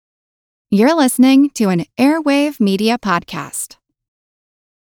You're listening to an Airwave Media Podcast.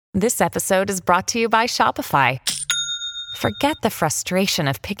 This episode is brought to you by Shopify. Forget the frustration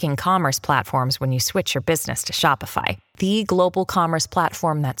of picking commerce platforms when you switch your business to Shopify, the global commerce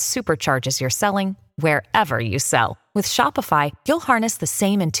platform that supercharges your selling wherever you sell. With Shopify, you'll harness the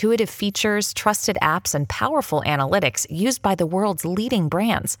same intuitive features, trusted apps, and powerful analytics used by the world's leading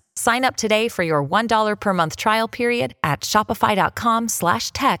brands. Sign up today for your $1 per month trial period at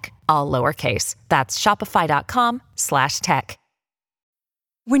shopify.com/tech, all lowercase. That's shopify.com/tech.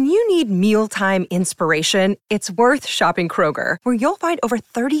 When you need mealtime inspiration, it's worth shopping Kroger, where you'll find over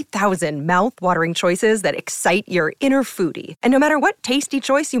 30,000 mouth-watering choices that excite your inner foodie. And no matter what tasty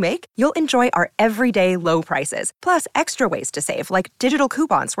choice you make, you'll enjoy our everyday low prices, plus extra ways to save, like digital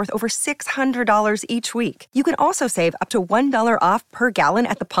coupons worth over $600 each week. You can also save up to $1 off per gallon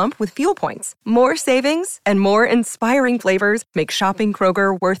at the pump with fuel points. More savings and more inspiring flavors make shopping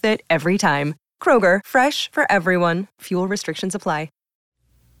Kroger worth it every time. Kroger, fresh for everyone. Fuel restrictions apply.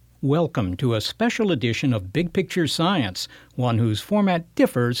 Welcome to a special edition of Big Picture Science, one whose format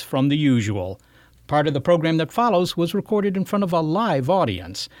differs from the usual. Part of the program that follows was recorded in front of a live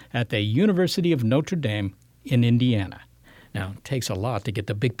audience at the University of Notre Dame in Indiana. Now, it takes a lot to get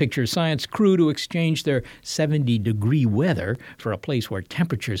the Big Picture Science crew to exchange their 70-degree weather for a place where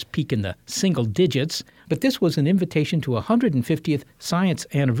temperatures peak in the single digits, but this was an invitation to a 150th Science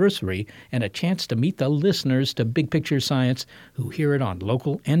Anniversary and a chance to meet the listeners to Big Picture Science who hear it on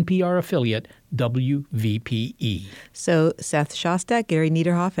local NPR affiliate WVPE. So Seth Shostak, Gary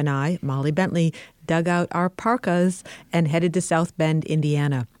Niederhoff, and I, Molly Bentley, dug out our parkas and headed to South Bend,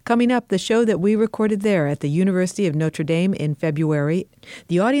 Indiana. Coming up, the show that we recorded there at the University of Notre Dame in February.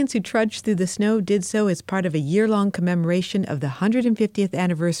 The audience who trudged through the snow did so as part of a year-long commemoration of the 150th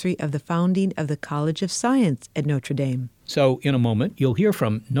anniversary of the founding of the College of Science at Notre Dame. So, in a moment, you'll hear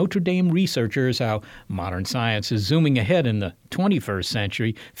from Notre Dame researchers how modern science is zooming ahead in the 21st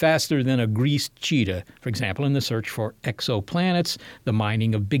century faster than a greased cheetah, for example, in the search for exoplanets, the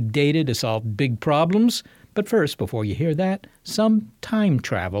mining of big data to solve big problems. But first, before you hear that, some time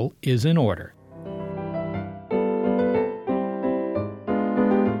travel is in order.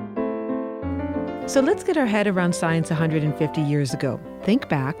 So let's get our head around science 150 years ago. Think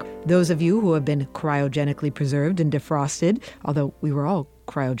back. Those of you who have been cryogenically preserved and defrosted, although we were all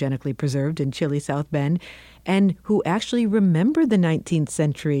cryogenically preserved in chilly South Bend, and who actually remember the 19th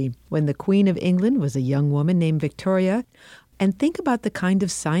century when the Queen of England was a young woman named Victoria, and think about the kind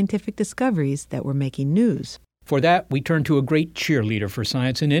of scientific discoveries that were making news. For that, we turn to a great cheerleader for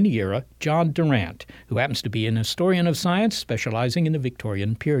science in any era, John Durant, who happens to be an historian of science specializing in the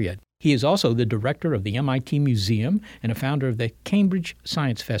Victorian period. He is also the director of the MIT Museum and a founder of the Cambridge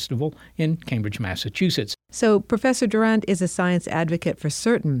Science Festival in Cambridge, Massachusetts. So Professor Durant is a science advocate for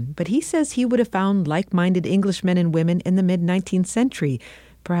certain, but he says he would have found like-minded Englishmen and women in the mid-19th century.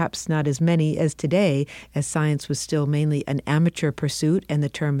 Perhaps not as many as today, as science was still mainly an amateur pursuit and the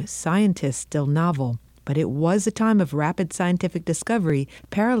term scientist still novel. But it was a time of rapid scientific discovery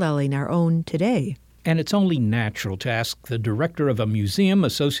paralleling our own today. And it's only natural to ask the director of a museum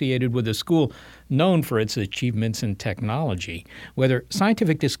associated with a school known for its achievements in technology whether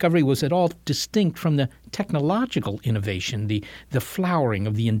scientific discovery was at all distinct from the technological innovation, the flowering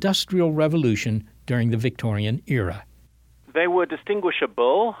of the Industrial Revolution during the Victorian era. They were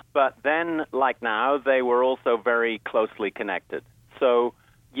distinguishable, but then, like now, they were also very closely connected. So,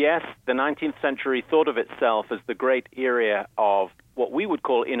 yes, the 19th century thought of itself as the great era of what we would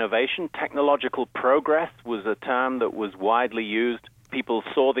call innovation. Technological progress was a term that was widely used. People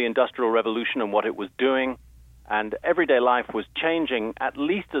saw the Industrial Revolution and what it was doing, and everyday life was changing at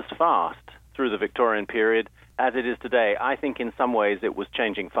least as fast through the Victorian period as it is today. I think in some ways it was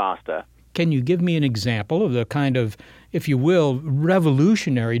changing faster. Can you give me an example of the kind of, if you will,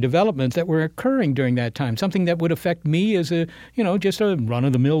 revolutionary developments that were occurring during that time? Something that would affect me as just a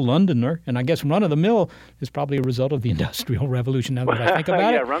run-of-the-mill Londoner. And I guess run-of-the-mill is probably a result of the Industrial Revolution now that I think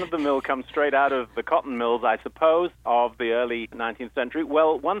about it. Yeah, run-of-the-mill comes straight out of the cotton mills, I suppose, of the early 19th century.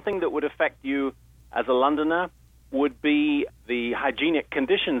 Well, one thing that would affect you as a Londoner would be the hygienic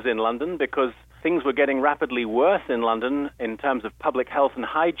conditions in London, because things were getting rapidly worse in London in terms of public health and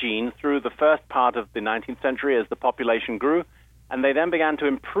hygiene through the first part of the 19th century as the population grew. And they then began to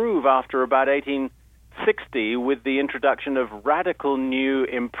improve after about 1860 with the introduction of radical new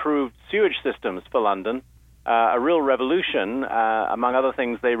improved sewage systems for London. A real revolution. Among other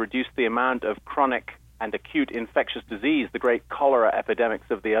things, they reduced the amount of chronic and acute infectious disease. The great cholera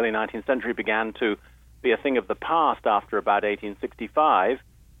epidemics of the early 19th century began to be a thing of the past after about 1865.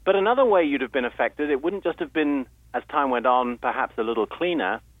 But another way you'd have been affected, it wouldn't just have been, as time went on, perhaps a little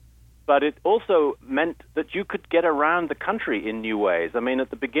cleaner. but it also meant that you could get around the country in new ways. I mean, at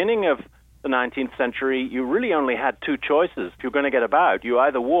the beginning of the 19th century, you really only had two choices. If you were going to get about, you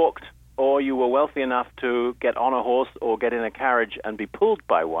either walked or you were wealthy enough to get on a horse or get in a carriage and be pulled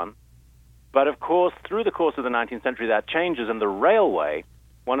by one. But of course, through the course of the 19th century, that changes, and the railway,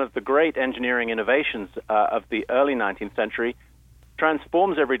 one of the great engineering innovations of the early 19th century,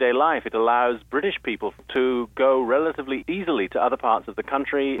 transforms everyday life. It allows British people to go relatively easily to other parts of the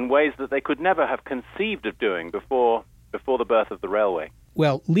country in ways that they could never have conceived of doing before the birth of the railway.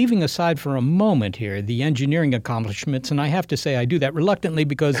 Well, leaving aside for a moment here the engineering accomplishments, and I have to say I do that reluctantly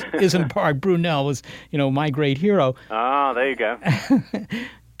because Isambard Brunel was, my great hero. Ah, there you go.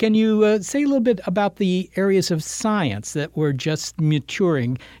 Can you say a little bit about the areas of science that were just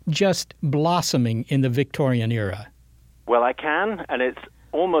maturing, just blossoming in the Victorian era? Well, I can, and it's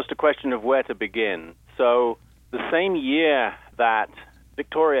almost a question of where to begin. So the same year that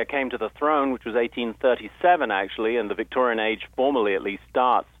Victoria came to the throne, which was 1837 actually, and the Victorian age formally at least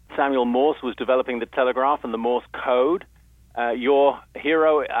starts, Samuel Morse was developing the telegraph and the Morse code. Your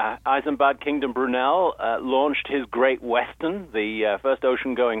hero, Isambard Kingdom Brunel, launched his Great Western, the first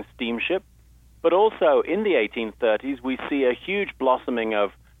ocean-going steamship. But also in the 1830s, we see a huge blossoming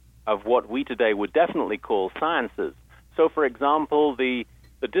of what we today would definitely call sciences. So, for example, the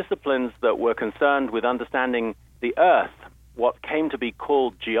disciplines that were concerned with understanding the Earth, what came to be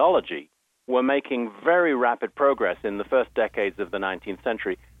called geology, were making very rapid progress in the first decades of the 19th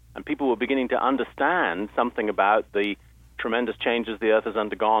century. And people were beginning to understand something about the tremendous changes the Earth has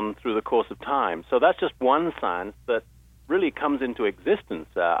undergone through the course of time. So that's just one science that really comes into existence,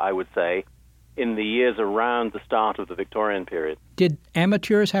 I would say, in the years around the start of the Victorian period. Did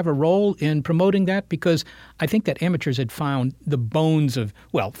amateurs have a role in promoting that? Because I think that amateurs had found the bones of,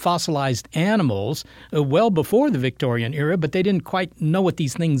 fossilized animals well before the Victorian era, but they didn't quite know what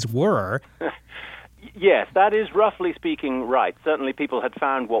these things were. Yes, that is roughly speaking right. Certainly people had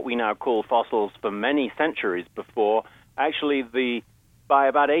found what we now call fossils for many centuries before. Actually, by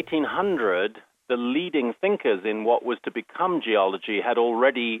about 1800, the leading thinkers in what was to become geology had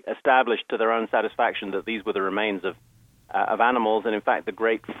already established to their own satisfaction that these were the remains of animals. And in fact, the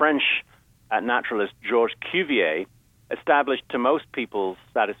great French naturalist Georges Cuvier established to most people's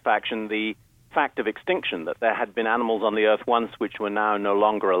satisfaction the fact of extinction, that there had been animals on the Earth once which were now no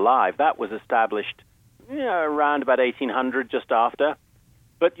longer alive. That was established around about 1800, just after.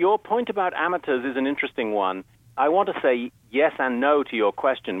 But your point about amateurs is an interesting one. I want to say yes and no to your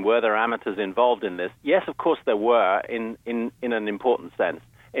question. Were there amateurs involved in this? Yes, of course there were, in an important sense.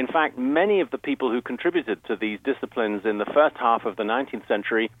 In fact, many of the people who contributed to these disciplines in the first half of the 19th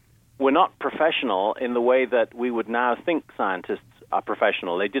century were not professional in the way that we would now think scientists are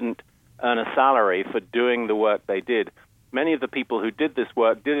professional. They didn't earn a salary for doing the work they did. Many of the people who did this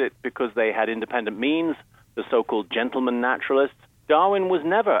work did it because they had independent means, the so-called gentleman naturalists. Darwin was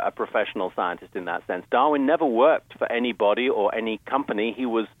never a professional scientist in that sense. Darwin never worked for anybody or any company. He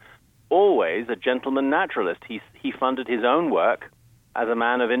was always a gentleman naturalist. He funded his own work as a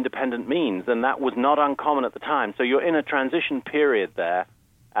man of independent means, and that was not uncommon at the time. So you're in a transition period there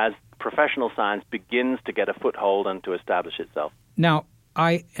as professional science begins to get a foothold and to establish itself. Now,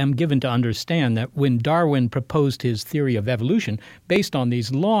 I am given to understand that when Darwin proposed his theory of evolution, based on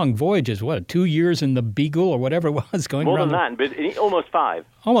these long voyages, 2 years in the Beagle or whatever it was going More around? More than that, but almost 5.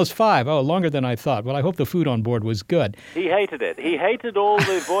 Almost 5. Oh, longer than I thought. Well, I hope the food on board was good. He hated it. He hated all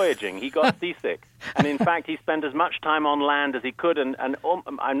the voyaging. He got seasick. And in fact, he spent as much time on land as he could, and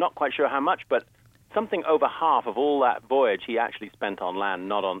I'm not quite sure how much, but something over half of all that voyage he actually spent on land,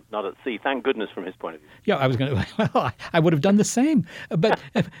 not at sea. Thank goodness from his point of view. Yeah, I would have done the same. But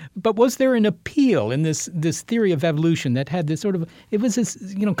was there an appeal in this theory of evolution that had this sort of, it was this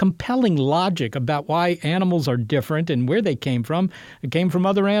compelling logic about why animals are different and where they came from? It came from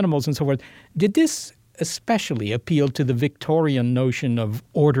other animals and so forth. Did this especially appeal to the Victorian notion of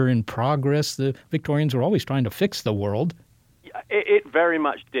order and progress? The Victorians were always trying to fix the world. It very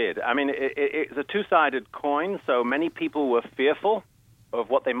much did. I mean, it's a two-sided coin, so many people were fearful of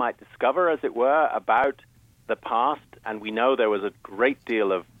what they might discover, as it were, about the past, and we know there was a great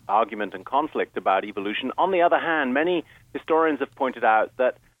deal of argument and conflict about evolution. On the other hand, many historians have pointed out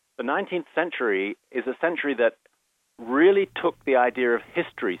that the 19th century is a century that really took the idea of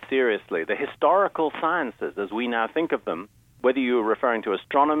history seriously. The historical sciences, as we now think of them, whether you're referring to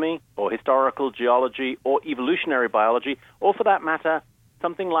astronomy or historical geology or evolutionary biology, or for that matter,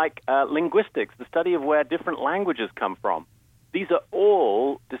 something like linguistics, the study of where different languages come from. These are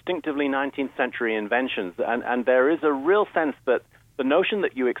all distinctively 19th century inventions, and there is a real sense that the notion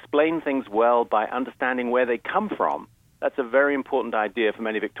that you explain things well by understanding where they come from That's a very important idea for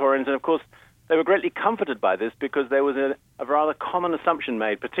many Victorians. And, of course, they were greatly comforted by this because there was a rather common assumption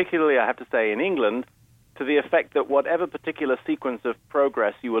made, particularly, I have to say, in England, to the effect that whatever particular sequence of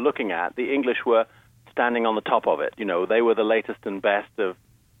progress you were looking at, the English were standing on the top of it. You know, they were the latest and best of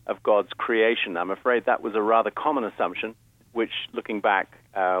God's creation. I'm afraid that was a rather common assumption, which, looking back,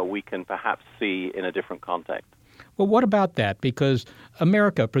 we can perhaps see in a different context. Well, what about that? Because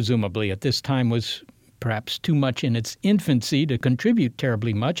America, presumably, at this time was perhaps too much in its infancy to contribute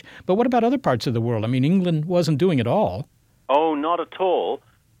terribly much. But what about other parts of the world? I mean, England wasn't doing it all. Oh, not at all.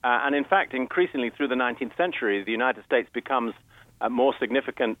 And in fact, increasingly through the 19th century, the United States becomes a more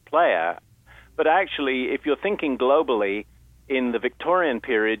significant player. But actually, if you're thinking globally, in the Victorian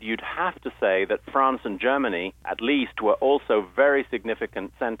period, you'd have to say that France and Germany, at least, were also very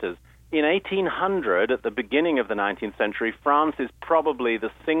significant centers. In 1800, at the beginning of the 19th century, France is probably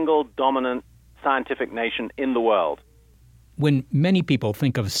the single dominant scientific nation in the world. When many people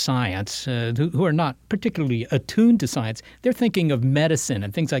think of science, who are not particularly attuned to science, they're thinking of medicine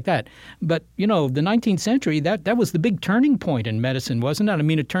and things like that. But, you know, the 19th century, that was the big turning point in medicine, wasn't it? I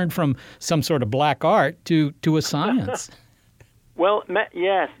mean, it turned from some sort of black art to a science. Well,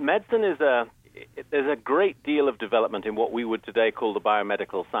 yes, medicine there's a great deal of development in what we would today call the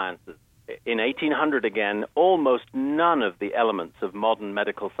biomedical sciences. In 1800, again, almost none of the elements of modern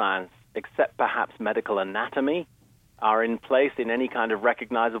medical science, except perhaps medical anatomy, are in place in any kind of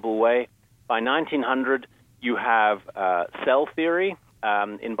recognizable way. By 1900, you have cell theory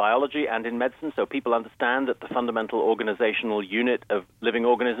in biology and in medicine, so people understand that the fundamental organizational unit of living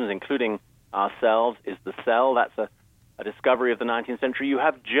organisms, including ourselves, is the cell. That's a discovery of the 19th century. You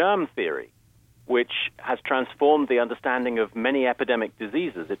have germ theory, which has transformed the understanding of many epidemic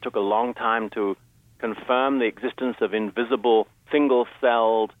diseases. It took a long time to confirm the existence of invisible,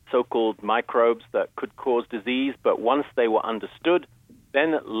 single-celled, so-called microbes that could cause disease, but once they were understood,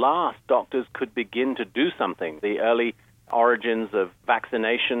 then at last doctors could begin to do something. The early origins of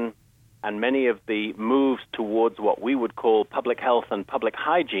vaccination and many of the moves towards what we would call public health and public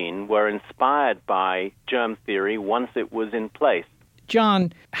hygiene were inspired by germ theory once it was in place.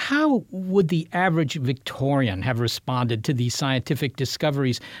 John, how would the average Victorian have responded to these scientific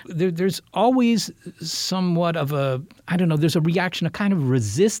discoveries? There's always somewhat of there's a reaction, a kind of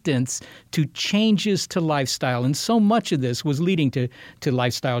resistance to changes to lifestyle. And so much of this was leading to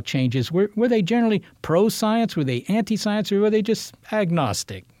lifestyle changes. Were they generally pro-science? Were they anti-science? Or were they just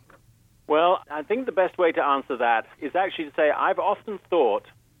agnostic? Well, I think the best way to answer that is actually to say I've often thought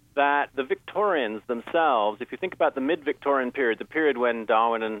that the Victorians themselves, if you think about the mid-Victorian period, the period when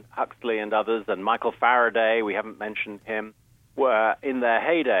Darwin and Huxley and others and Michael Faraday, we haven't mentioned him, were in their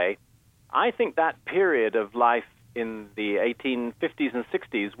heyday, I think that period of life in the 1850s and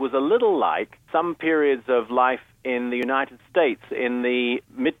 60s was a little like some periods of life in the United States in the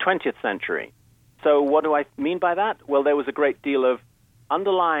mid-20th century. So what do I mean by that? Well, there was a great deal of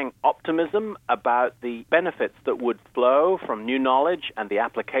underlying optimism about the benefits that would flow from new knowledge and the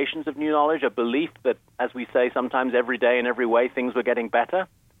applications of new knowledge, a belief that, as we say sometimes every day in every way, things were getting better.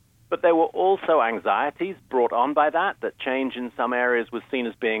 But there were also anxieties brought on by that change in some areas was seen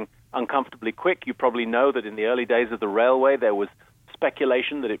as being uncomfortably quick. You probably know that in the early days of the railway, there was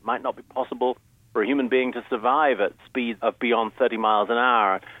speculation that it might not be possible for a human being to survive at speeds of beyond 30 miles an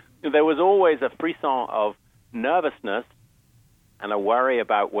hour. There was always a frisson of nervousness and a worry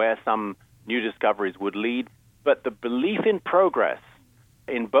about where some new discoveries would lead. But the belief in progress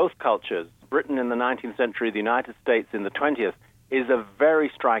in both cultures, Britain in the 19th century, the United States in the 20th, is a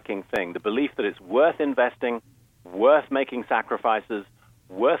very striking thing. The belief that it's worth investing, worth making sacrifices,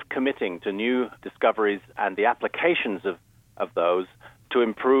 worth committing to new discoveries and the applications of those to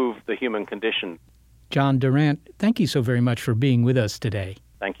improve the human condition. John Durant, thank you so very much for being with us today.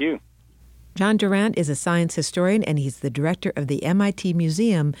 Thank you. John Durant is a science historian, and he's the director of the MIT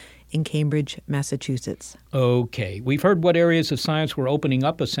Museum in Cambridge, Massachusetts. Okay, we've heard what areas of science were opening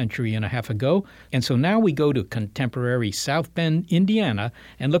up a century and a half ago, and so now we go to contemporary South Bend, Indiana,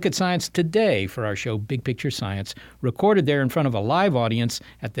 and look at science today for our show Big Picture Science, recorded there in front of a live audience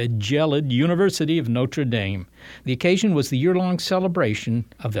at the gelid University of Notre Dame. The occasion was the year-long celebration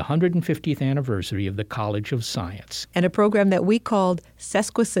of the 150th anniversary of the College of Science. And a program that we called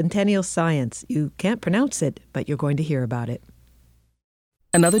Sesquicentennial Science. You can't pronounce it, but you're going to hear about it.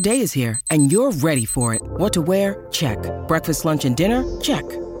 Another day is here, and you're ready for it. What to wear? Check. Breakfast, lunch, and dinner? Check.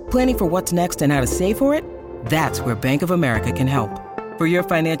 Planning for what's next and how to save for it? That's where Bank of America can help. For your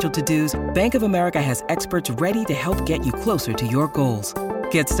financial to-dos, Bank of America has experts ready to help get you closer to your goals.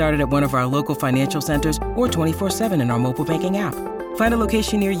 Get started at one of our local financial centers or 24/7 in our mobile banking app. Find a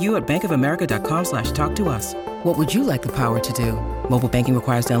location near you at bankofamerica.com/talktous. What would you like the power to do? Mobile banking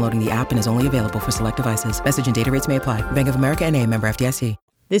requires downloading the app and is only available for select devices. Message and data rates may apply. Bank of America N.A., member FDIC.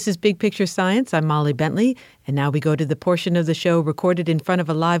 This is Big Picture Science. I'm Molly Bentley, and now we go to the portion of the show recorded in front of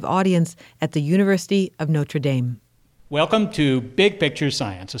a live audience at the University of Notre Dame. Welcome to Big Picture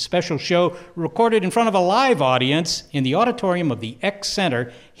Science, a special show recorded in front of a live audience in the auditorium of the Eck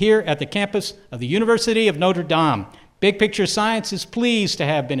Center here at the campus of the University of Notre Dame. Big Picture Science is pleased to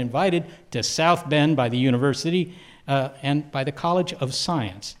have been invited to South Bend by the university and by the College of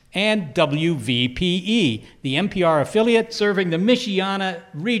Science and WVPE, the NPR affiliate serving the Michiana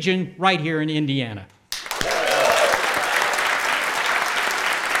region right here in Indiana.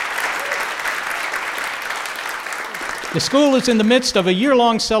 The school is in the midst of a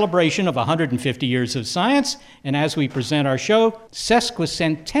year-long celebration of 150 years of science, and as we present our show,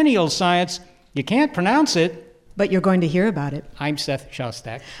 Sesquicentennial Science, you can't pronounce it. But you're going to hear about it. I'm Seth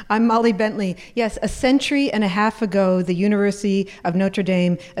Shostak. I'm Molly Bentley. Yes, a century and a half ago, the University of Notre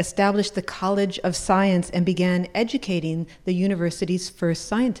Dame established the College of Science and began educating the university's first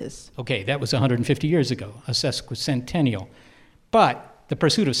scientists. Okay, that was 150 years ago, a sesquicentennial. But the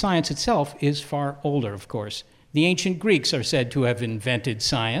pursuit of science itself is far older, of course. The ancient Greeks are said to have invented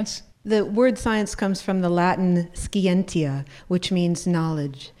science. The word science comes from the Latin scientia, which means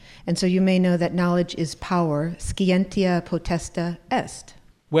knowledge. And so you may know that knowledge is power. Scientia potesta est.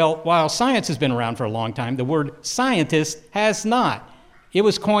 Well, while science has been around for a long time, the word scientist has not. It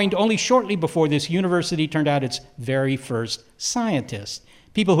was coined only shortly before this university turned out its very first scientist.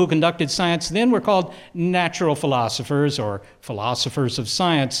 People who conducted science then were called natural philosophers or philosophers of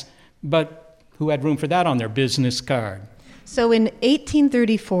science, but who had room for that on their business card? So in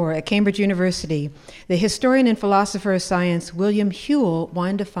 1834 at Cambridge University, the historian and philosopher of science William Whewell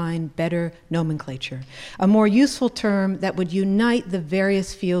wanted to find better nomenclature, a more useful term that would unite the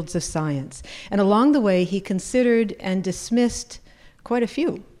various fields of science. And along the way, he considered and dismissed quite a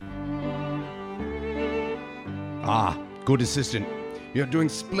few. Ah, good assistant. You're doing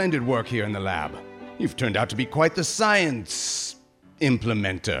splendid work here in the lab. You've turned out to be quite the science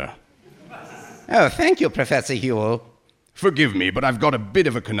implementer. Oh, thank you, Professor Whewell. Forgive me, but I've got a bit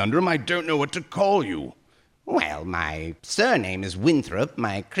of a conundrum. I don't know what to call you. Well, my surname is Winthrop,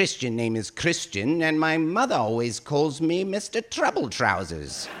 my Christian name is Christian, and my mother always calls me Mr. Trouble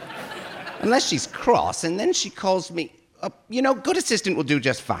Trousers. Unless she's cross, and then she calls me... good assistant will do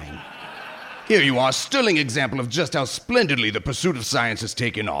just fine. Here you are, sterling example of just how splendidly the pursuit of science has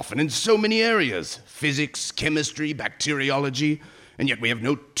taken off, and in so many areas. Physics, chemistry, bacteriology, and yet we have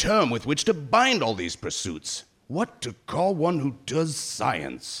no term with which to bind all these pursuits. What to call one who does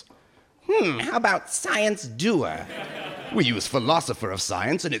science? How about science doer? We use philosopher of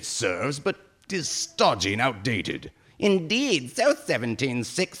science, and it serves, but is stodgy and outdated. Indeed, so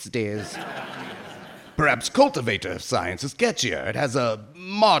 1760s. Perhaps cultivator of science is catchier. It has a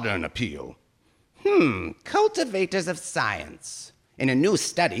modern appeal. Cultivators of science. In a new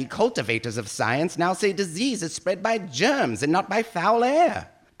study, cultivators of science now say disease is spread by germs and not by foul air.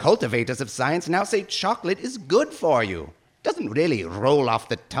 Cultivators of science now say chocolate is good for you. Doesn't really roll off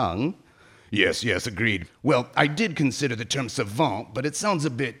the tongue. Yes, agreed. Well, I did consider the term savant, but it sounds a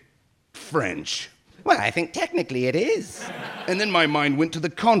bit French. Well, I think technically it is. And then my mind went to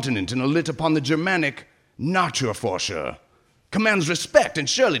the continent and alit upon the Germanic Naturforscher. Commands respect and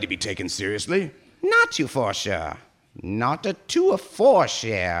surely to be taken seriously. Naturforscher. Not a two or four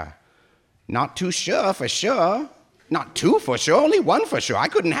share. Not too sure for sure. Not two for sure, only one for sure. I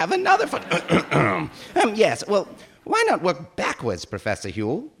couldn't have another for... Yes, well, why not work backwards, Professor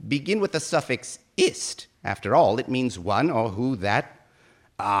Whewell? Begin with the suffix ist. After all, it means one or who that...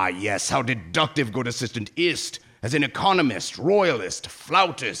 Ah, yes, how deductive, good assistant, ist, as in economist, royalist,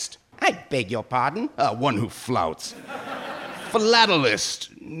 flautist. I beg your pardon? One who flouts.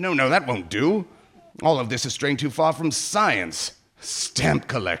 Philatelist. No, that won't do. All of this is straying too far from science. Stamp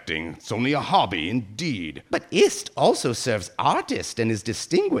collecting. It's only a hobby, indeed. But ist also serves artist and is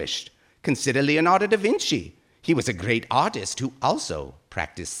distinguished. Consider Leonardo da Vinci. He was a great artist who also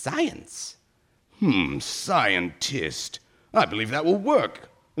practiced science. Scientist. I believe that will work.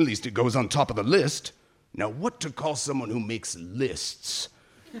 At least it goes on top of the list. Now, what to call someone who makes lists?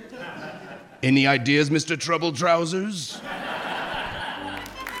 Any ideas, Mr. Trouble Trousers?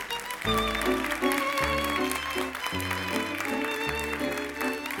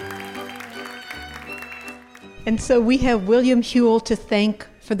 And so we have William Whewell to thank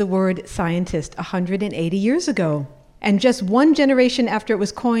for the word scientist 180 years ago. And just one generation after it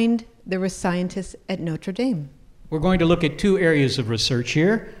was coined, there were scientists at Notre Dame. We're going to look at two areas of research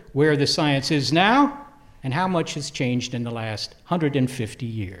here, where the science is now and how much has changed in the last 150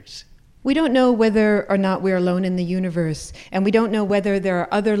 years. We don't know whether or not we're alone in the universe, and we don't know whether there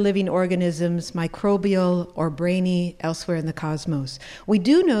are other living organisms, microbial or brainy, elsewhere in the cosmos. We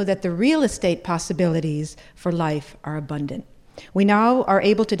do know that the real estate possibilities for life are abundant. We now are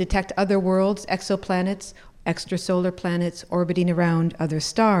able to detect other worlds, exoplanets, extrasolar planets orbiting around other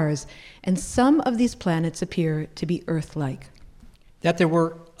stars, and some of these planets appear to be Earth-like. That there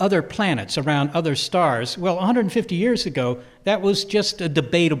were other planets around other stars, well, 150 years ago, that was just a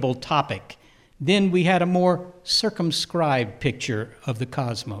debatable topic. Then we had a more circumscribed picture of the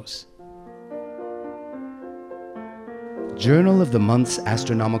cosmos. Journal of the Month's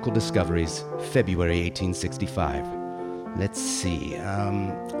Astronomical Discoveries, February 1865. Let's see.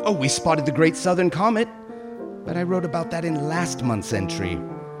 We spotted the Great Southern Comet, but I wrote about that in last month's entry.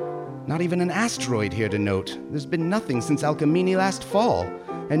 Not even an asteroid here to note. There's been nothing since Alcmene last fall,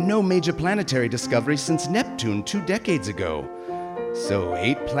 and no major planetary discovery since Neptune 2 decades ago. So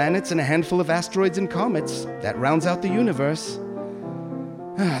 8 planets and a handful of asteroids and comets. That rounds out the universe.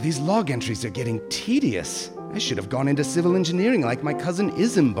 These log entries are getting tedious. I should have gone into civil engineering like my cousin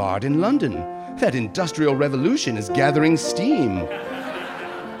Isambard in London. That industrial revolution is gathering steam.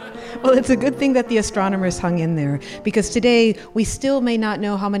 Well, it's a good thing that the astronomers hung in there, because today we still may not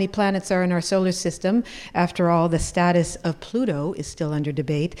know how many planets are in our solar system. After all, the status of Pluto is still under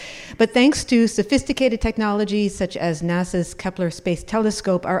debate. But thanks to sophisticated technology such as NASA's Kepler Space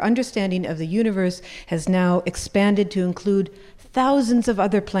Telescope, our understanding of the universe has now expanded to include thousands of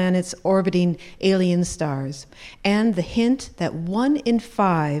other planets orbiting alien stars, and the hint that 1 in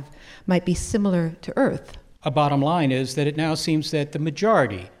 5 might be similar to Earth. A bottom line is that it now seems that the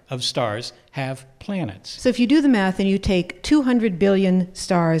majority of stars have planets. So if you do the math and you take 200 billion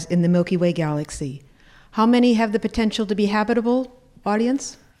stars in the Milky Way galaxy, how many have the potential to be habitable,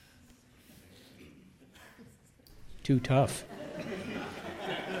 audience? Too tough.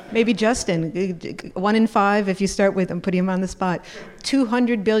 Maybe Justin, 1 in 5, if you start with, I'm putting him on the spot.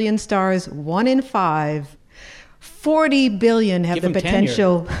 200 billion stars, 1 in 5. 40 billion have the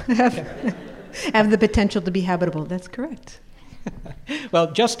potential have the potential to be habitable. That's correct.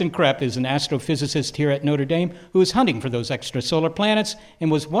 Well, Justin Krepp is an astrophysicist here at Notre Dame who is hunting for those extrasolar planets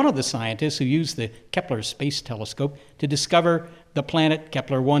and was one of the scientists who used the Kepler Space Telescope to discover the planet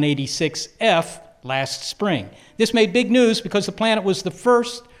Kepler 186f last spring. This made big news because the planet was the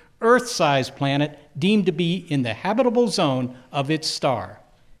first Earth-sized planet deemed to be in the habitable zone of its star.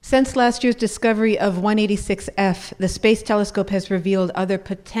 Since last year's discovery of 186f, the Space Telescope has revealed other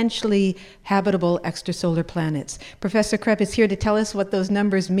potentially habitable extrasolar planets. Professor Krepp is here to tell us what those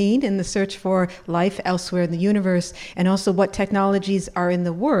numbers mean in the search for life elsewhere in the universe, and also what technologies are in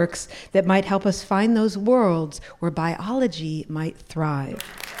the works that might help us find those worlds where biology might thrive.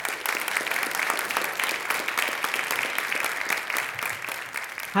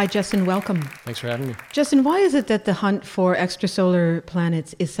 Hi, Justin. Welcome. Thanks for having me. Justin, why is it that the hunt for extrasolar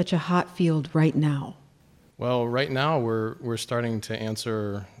planets is such a hot field right now? Well, right now we're starting to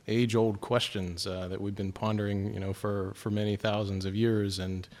answer age-old questions that we've been pondering, for many thousands of years,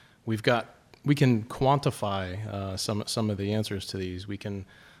 and we can quantify some of the answers to these. We can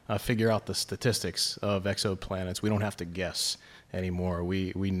figure out the statistics of exoplanets. We don't have to guess anymore.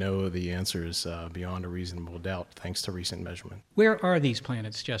 We know the answers beyond a reasonable doubt, thanks to recent measurement. Where are these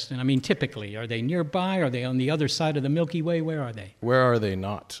planets, Justin? I mean, typically, are they nearby? Are they on the other side of the Milky Way? Where are they? Where are they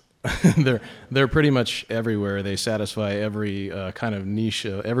not? They're pretty much everywhere. They satisfy every kind of niche.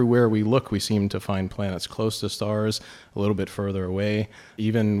 Everywhere we look, we seem to find planets close to stars, a little bit further away.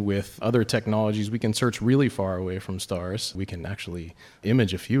 Even with other technologies, we can search really far away from stars. We can actually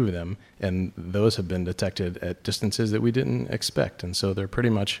image a few of them, and those have been detected at distances that we didn't expect. And so they're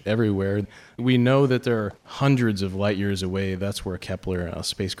pretty much everywhere. We know that they're hundreds of light years away. That's where Kepler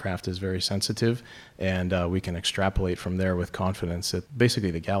spacecraft is very sensitive, and we can extrapolate from there with confidence that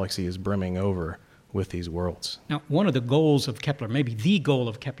basically the galaxy is brimming over with these worlds. Now, one of the goals of Kepler, maybe the goal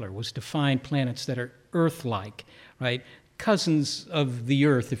of Kepler, was to find planets that are Earth-like, right? Cousins of the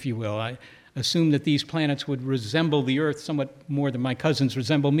Earth, if you will. I assume that these planets would resemble the Earth somewhat more than my cousins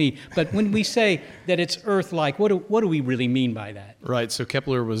resemble me. But when we say that it's Earth-like, what do we really mean by that? Right, so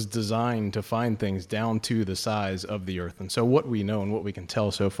Kepler was designed to find things down to the size of the Earth. And so what we know and what we can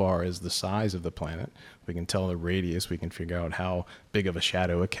tell so far is the size of the planet. We can tell the radius. We can figure out how big of a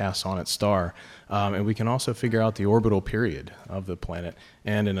shadow it casts on its star. And we can also figure out the orbital period of the planet.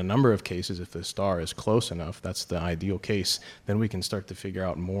 And in a number of cases, if the star is close enough, that's the ideal case, then we can start to figure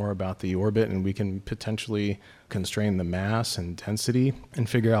out more about the orbit, and we can potentially constrain the mass and density and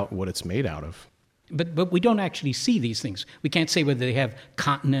figure out what it's made out of. But we don't actually see these things. We can't say whether they have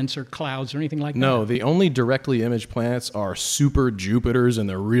continents or clouds or anything like that. No, the only directly imaged planets are super Jupiters, and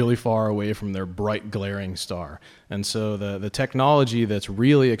they're really far away from their bright, glaring star. And so the technology that's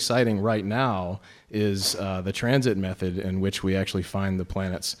really exciting right now is the transit method, in which we actually find the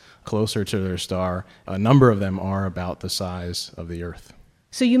planets closer to their star. A number of them are about the size of the Earth.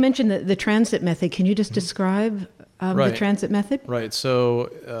 So you mentioned the transit method. Can you just describe the transit method? Right. So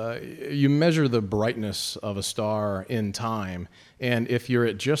you measure the brightness of a star in time, and if you're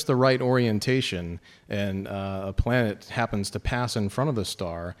at just the right orientation and a planet happens to pass in front of the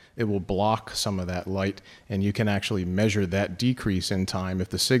star, it will block some of that light, and you can actually measure that decrease in time. If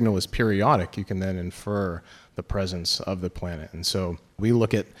the signal is periodic, you can then infer the presence of the planet. And so we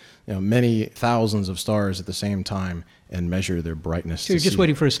look at many thousands of stars at the same time and measure their brightness. So you're just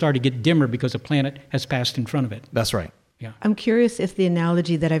waiting for a star to get dimmer because a planet has passed in front of it. That's right. Yeah. I'm curious if the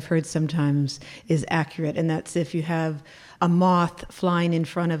analogy that I've heard sometimes is accurate, and that's if you have a moth flying in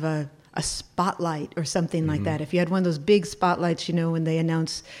front of a spotlight or something like that. If you had one of those big spotlights, when they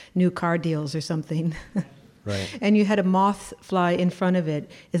announce new car deals or something. Right. And you had a moth fly in front of it.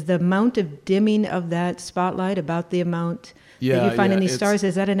 Is the amount of dimming of that spotlight about the amount that you find in these stars?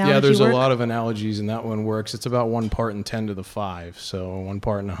 Is that analogy Yeah, there's work? a lot of analogies, and that one works. It's about 1 part in 10 to the 5, so 1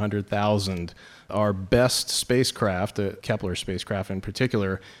 part in 100,000. Our best spacecraft, the Kepler spacecraft in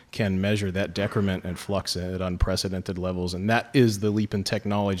particular, can measure that decrement and flux at unprecedented levels, and that is the leap in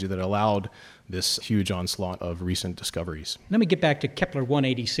technology that allowed this huge onslaught of recent discoveries. Let me get back to Kepler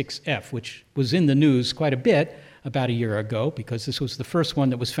 186F, which was in the news quite a bit about a year ago, because this was the first one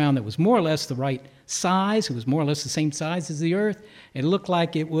that was found that was more or less the right size. It was more or less the same size as the Earth. It looked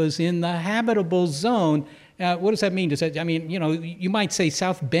like it was in the habitable zone. What does that mean? You might say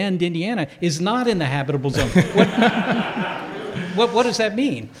South Bend, Indiana, is not in the habitable zone. What does that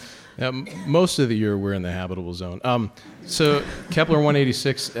mean? Most of the year we're in the habitable zone. So Kepler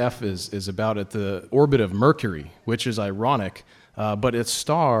 186F is about at the orbit of Mercury, which is ironic. But its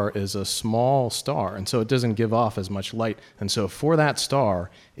star is a small star, and so it doesn't give off as much light. And so for that star,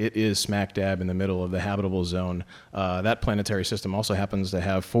 it is smack dab in the middle of the habitable zone. That planetary system also happens to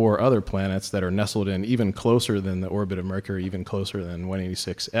have 4 other planets that are nestled in even closer than the orbit of Mercury, even closer than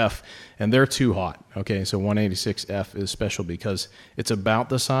 186F, and they're too hot. Okay, so 186F is special because it's about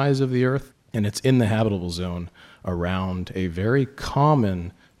the size of the Earth, and it's in the habitable zone around a very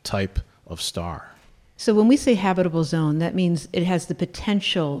common type of star. So when we say habitable zone, that means it has the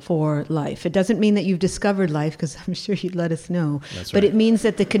potential for life. It doesn't mean that you've discovered life, because I'm sure you'd let us know. That's but right. It means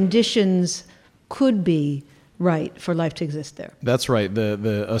that the conditions could be right for life to exist there. That's right.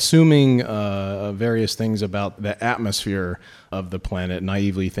 The assuming various things about the atmosphere of the planet,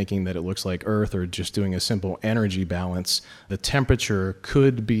 naively thinking that it looks like Earth, or just doing a simple energy balance, the temperature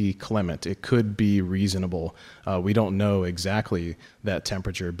could be clement. It could be reasonable. We don't know exactly that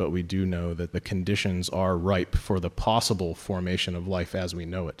temperature, but we do know that the conditions are ripe for the possible formation of life as we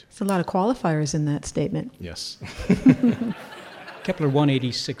know it. There's a lot of qualifiers in that statement. Yes. Kepler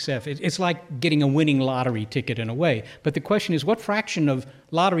 186F, it's like getting a winning lottery ticket in a way. But the question is, what fraction of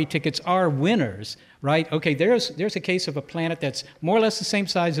lottery tickets are winners, right? Okay, there's a case of a planet that's more or less the same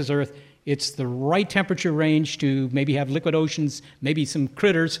size as Earth. It's the right temperature range to maybe have liquid oceans, maybe some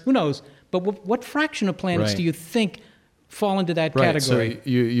critters, who knows? But what fraction of planets do you think fall into that category? So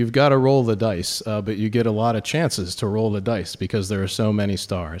you've got to roll the dice, but you get a lot of chances to roll the dice because there are so many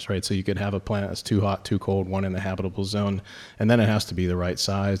stars, right? So you could have a planet that's too hot, too cold, one in the habitable zone, and then it has to be the right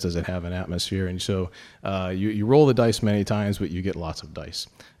size. Does it have an atmosphere? And so you roll the dice many times, but you get lots of dice.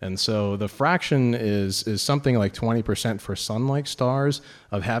 And so the fraction is something like 20% for sun-like stars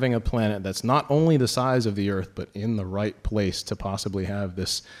of having a planet that's not only the size of the Earth, but in the right place to possibly have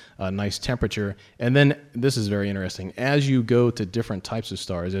this nice temperature. And then this is very interesting. As you go to different types of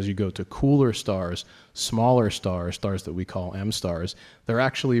stars, as you go to cooler stars, smaller stars, stars that we call M stars, they're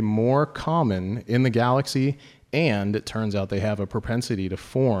actually more common in the galaxy, and it turns out they have a propensity to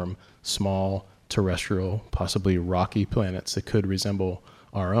form small terrestrial, possibly rocky planets that could resemble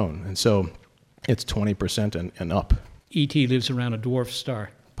our own. And so it's 20% and up. E.T. lives around a dwarf star.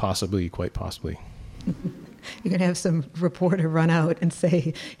 Possibly, quite possibly. You're going to have some reporter run out and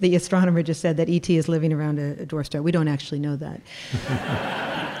say the astronomer just said that E.T. is living around a dwarf star. We don't actually know that.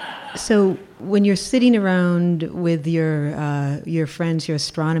 So when you're sitting around with your friends, your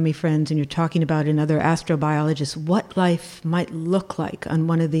astronomy friends, and you're talking about another astrobiologist, what life might look like on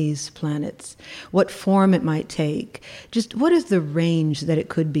one of these planets, what form it might take, just what is the range that it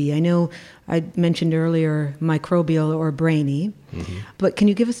could be? I know I mentioned earlier microbial or brainy, but can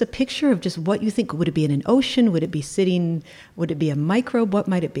you give us a picture of just what you think? Would it be in an ocean? Would it be a microbe? What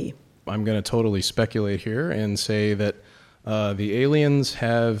might it be? I'm going to totally speculate here and say that the aliens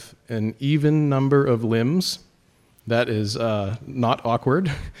have an even number of limbs. That is not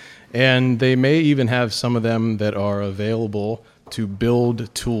awkward. And they may even have some of them that are available to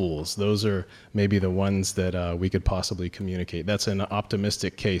build tools. Those are maybe the ones that we could possibly communicate. That's an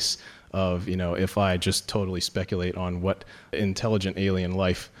optimistic case of, if I just totally speculate on what intelligent alien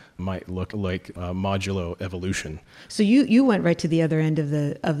life might look like, modulo evolution. So you went right to the other end of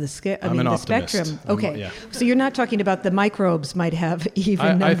the spectrum. Okay. So you're not talking about the microbes might have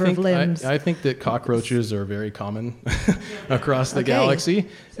even number of limbs. I think that cockroaches are very common across the galaxy,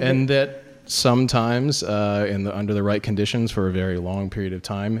 and that sometimes under the right conditions for a very long period of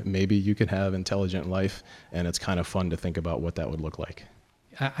time, maybe you could have intelligent life, and it's kind of fun to think about what that would look like.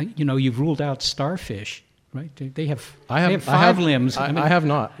 You've ruled out starfish. Right? They have 5 limbs. I have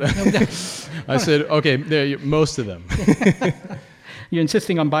not. I said, okay, most of them. You're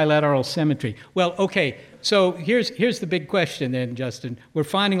insisting on bilateral symmetry. Well, okay, so here's the big question then, Justin. We're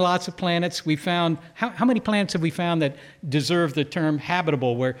finding lots of planets. We found, how many planets have we found that deserve the term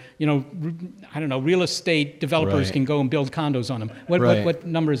habitable, where, real estate developers can go and build condos on them? What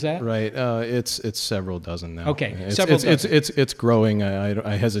number is that? Right, it's several dozen now. Okay, it's growing.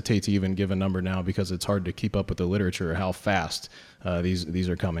 I hesitate to even give a number now because it's hard to keep up with the literature, how fast these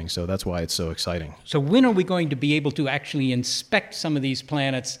are coming. So that's why it's so exciting. So when are we going to be able to actually inspect some of these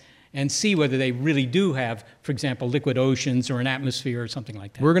planets and see whether they really do have, for example, liquid oceans or an atmosphere or something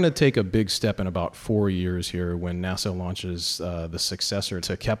like that? We're going to take a big step in about 4 years here when NASA launches the successor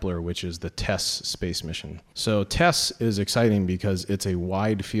to Kepler, which is the TESS space mission. So TESS is exciting because it's a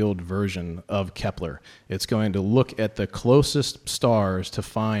wide field version of Kepler. It's going to look at the closest stars to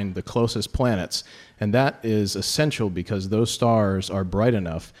find the closest planets, and that is essential because those stars are bright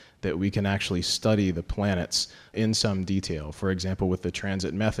enough that we can actually study the planets in some detail. For example, with the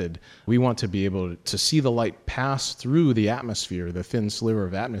transit method, we want to be able to see the light pass through the atmosphere, the thin sliver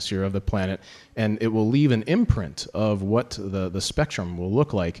of atmosphere of the planet, and it will leave an imprint of what the spectrum will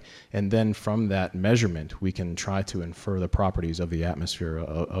look like. And then from that measurement, we can try to infer the properties of the atmosphere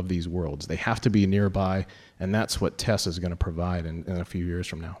of these worlds. They have to be nearby, and that's what TESS is going to provide in a few years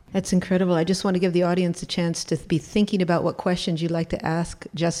from now. That's incredible. I just want to give the audience a chance to be thinking about what questions you'd like to ask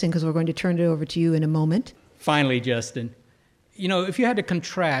Justin, because we're going to turn it over to you in a moment. Finally, Justin, if you had to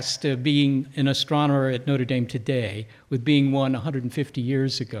contrast being an astronomer at Notre Dame today with being one 150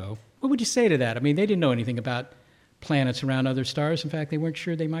 years ago, what would you say to that? I mean, they didn't know anything about planets around other stars. In fact, they weren't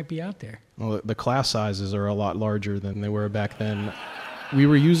sure they might be out there. Well, the class sizes are a lot larger than they were back then. We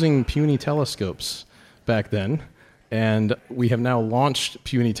were using puny telescopes back then, and we have now launched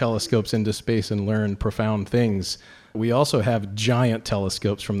puny telescopes into space and learned profound things. We also have giant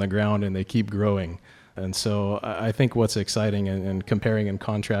telescopes from the ground, and they keep growing. And so I think what's exciting and comparing and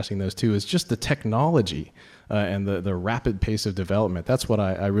contrasting those two is just the technology and the rapid pace of development. That's what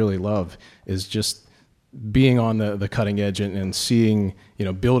I really love, is just being on the cutting edge and seeing,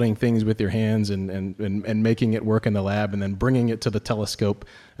 building things with your hands and making it work in the lab and then bringing it to the telescope.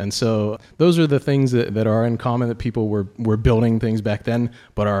 And so those are the things that are in common, that people were building things back then,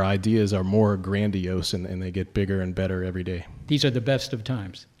 but our ideas are more grandiose and they get bigger and better every day. These are the best of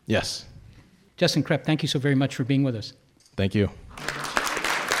times. Yes. Justin Krepp, thank you so very much for being with us. Thank you.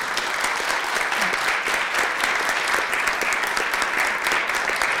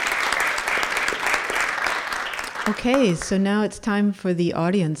 Okay, so now it's time for the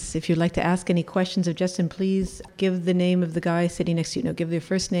audience. If you'd like to ask any questions of Justin, please give the name of the guy sitting next to you. No, give their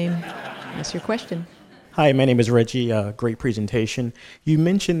first name. Ask your question. Hi, my name is Reggie. Great presentation. You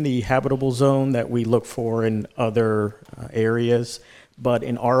mentioned the habitable zone that we look for in other areas, but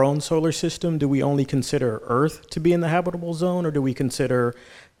in our own solar system, do we only consider Earth to be in the habitable zone, or do we consider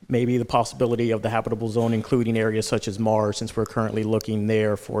maybe the possibility of the habitable zone including areas such as Mars, since we're currently looking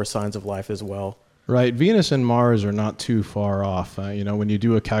there for signs of life as well? Right. Venus and Mars are not too far off. When you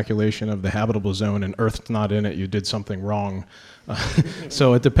do a calculation of the habitable zone and Earth's not in it, you did something wrong.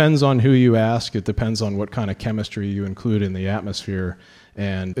 So it depends on who you ask. It depends on what kind of chemistry you include in the atmosphere.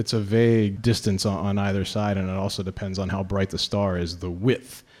 And it's a vague distance on either side, and it also depends on how bright the star is. The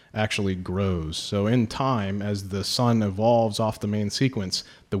width actually grows. So in time, as the sun evolves off the main sequence,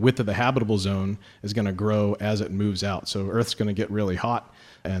 the width of the habitable zone is going to grow as it moves out. So Earth's going to get really hot,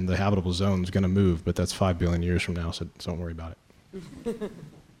 and the habitable zone is going to move, but that's 5 billion years from now, so don't worry about it.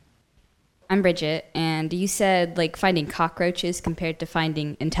 I'm Bridget, and you said finding cockroaches compared to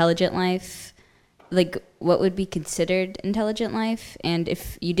finding intelligent life. What would be considered intelligent life? And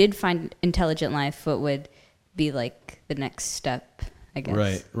if you did find intelligent life, what would be the next step, I guess?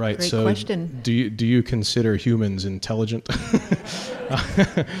 Right. Great so question. Do you consider humans intelligent?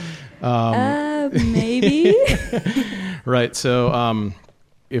 Maybe. Right. So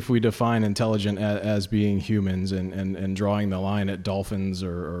if we define intelligent as being humans and drawing the line at dolphins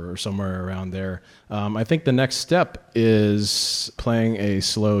or somewhere around there, I think the next step is playing a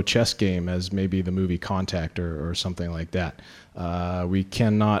slow chess game, as maybe the movie Contact or something like that. We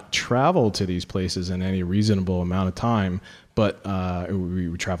cannot travel to these places in any reasonable amount of time, but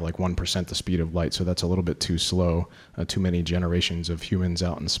we travel like 1% the speed of light, so that's a little bit too slow, too many generations of humans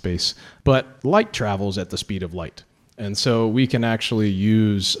out in space. But light travels at the speed of light. And so we can actually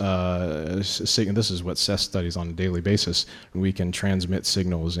use, this is what SES studies on a daily basis, we can transmit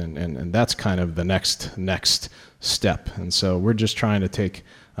signals, and that's kind of the next step. And so we're just trying to take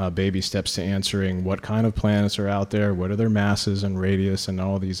baby steps to answering what kind of planets are out there, what are their masses and radius and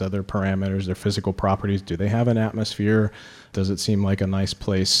all these other parameters, their physical properties. Do they have an atmosphere? Does it seem like a nice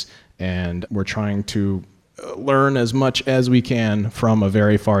place? And we're trying to learn as much as we can from a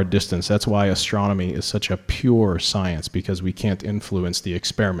very far distance. That's why astronomy is such a pure science, because we can't influence the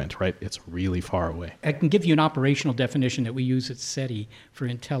experiment, right? It's really far away. I can give you an operational definition that we use at SETI for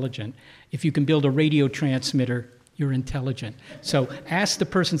intelligent. If you can build a radio transmitter, you're intelligent. So ask the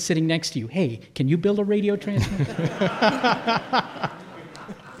person sitting next to you, hey, can you build a radio transmitter?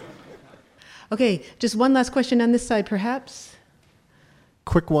 Okay, just one last question on this side, perhaps.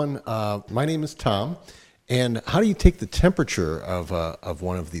 Quick one. My name is Tom. And how do you take the temperature of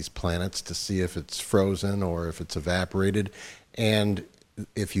one of these planets to see if it's frozen or if it's evaporated? And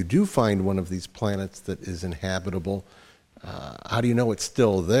if you do find one of these planets that is inhabitable, how do you know it's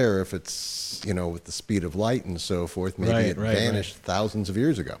still there if it's, with the speed of light and so forth? Maybe it vanished thousands of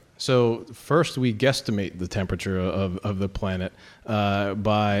years ago. So first we guesstimate the temperature of the planet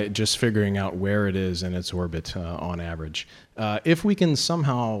by just figuring out where it is in its orbit on average. If we can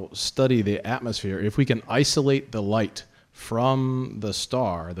somehow study the atmosphere, if we can isolate the light from the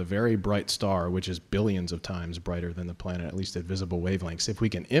star, the very bright star, which is billions of times brighter than the planet, at least at visible wavelengths, if we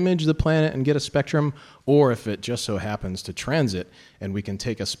can image the planet and get a spectrum, or if it just so happens to transit and we can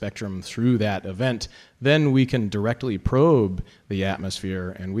take a spectrum through that event, then we can directly probe the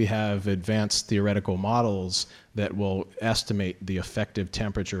atmosphere, and we have advanced theoretical models that will estimate the effective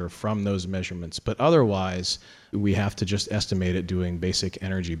temperature from those measurements. But otherwise, we have to just estimate it doing basic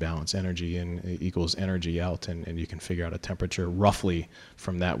energy balance. Energy in equals energy out, and you can figure out a temperature roughly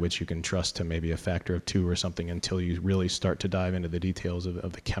from that, which you can trust to maybe a factor of 2 or something, until you really start to dive into the details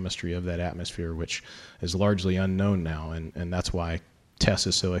of the chemistry of that atmosphere, which is largely unknown now. And that's why TESS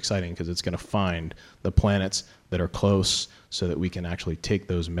is so exciting, because it's going to find the planets that are close so that we can actually take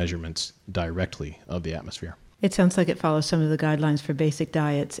those measurements directly of the atmosphere. It sounds like it follows some of the guidelines for basic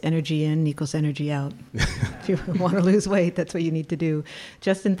diets. Energy in equals energy out. If you want to lose weight, that's what you need to do.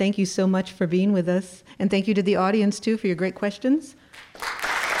 Justin, thank you so much for being with us. And thank you to the audience, too, for your great questions.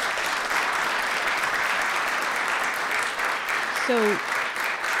 So,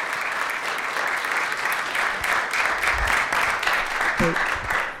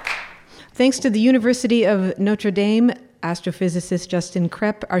 thanks to the University of Notre Dame, astrophysicist Justin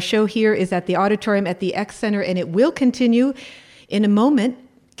Krepp. Our show here is at the auditorium at the X Center, and it will continue in a moment.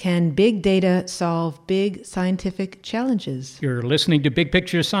 Can big data solve big scientific challenges? You're listening to Big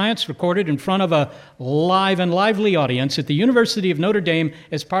Picture Science, recorded in front of a live and lively audience at the University of Notre Dame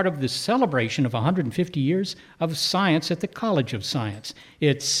as part of the celebration of 150 years of science at the College of Science.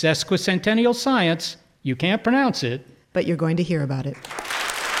 It's sesquicentennial science. You can't pronounce it, but you're going to hear about it.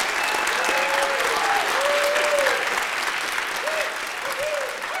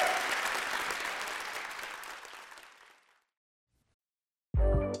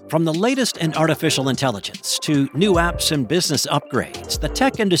 From the latest in artificial intelligence to new apps and business upgrades, the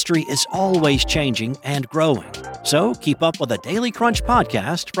tech industry is always changing and growing. So keep up with the Daily Crunch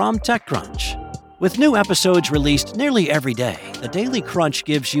podcast from TechCrunch. With new episodes released nearly every day, the Daily Crunch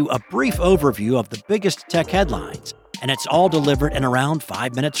gives you a brief overview of the biggest tech headlines, and it's all delivered in around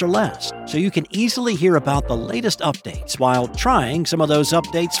 5 minutes or less, so you can easily hear about the latest updates while trying some of those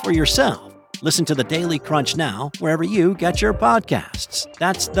updates for yourself. Listen to the Daily Crunch now, wherever you get your podcasts.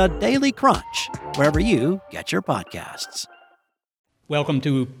 That's the Daily Crunch, wherever you get your podcasts. Welcome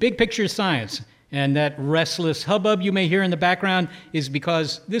to Big Picture Science. And that restless hubbub you may hear in the background is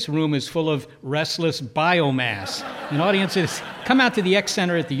because this room is full of restless biomass. And audiences come out to the X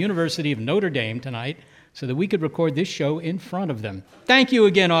Center at the University of Notre Dame tonight so that we could record this show in front of them. Thank you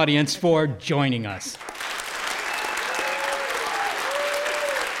again, audience, for joining us.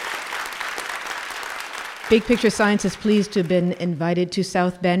 Big Picture Science is pleased to have been invited to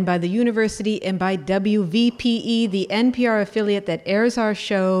South Bend by the university and by WVPE, the NPR affiliate that airs our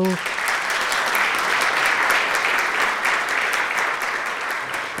show.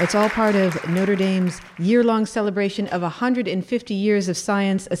 It's all part of Notre Dame's year-long celebration of 150 years of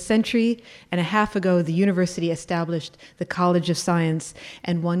science. A century and a half ago, the university established the College of Science,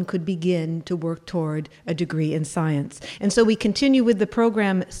 and one could begin to work toward a degree in science. And so we continue with the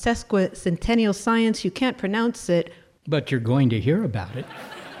program Sesquicentennial Science. You can't pronounce it, but you're going to hear about it.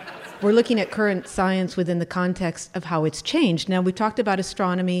 We're looking at current science within the context of how it's changed. Now, we talked about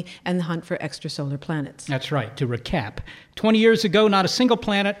astronomy and the hunt for extrasolar planets. That's right. To recap, 20 years ago, not a single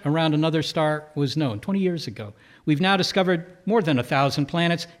planet around another star was known. 20 years ago. We've now discovered more than 1,000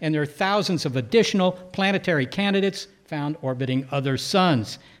 planets, and there are thousands of additional planetary candidates found orbiting other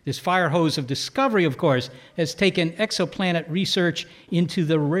suns. This fire hose of discovery, of course, has taken exoplanet research into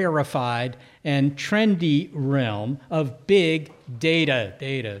the rarefied and trendy realm of big data.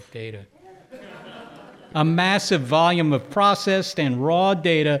 A massive volume of processed and raw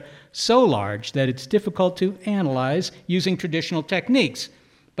data so large that it's difficult to analyze using traditional techniques.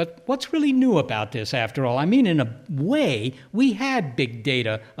 But what's really new about this, after all? I mean, in a way, we had big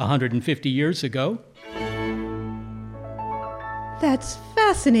data 150 years ago. That's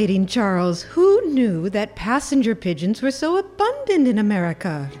fascinating, Charles. Who knew that passenger pigeons were so abundant in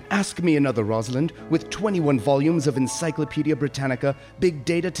America? Ask me another, Rosalind. With 21 volumes of Encyclopedia Britannica, big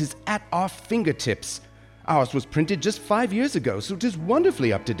data 'tis at our fingertips. Ours was printed just 5 years ago, so 'tis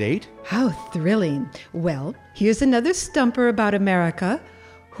wonderfully up to date. How thrilling. Well, here's another stumper about America.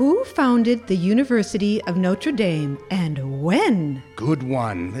 Who founded the University of Notre Dame, and when? Good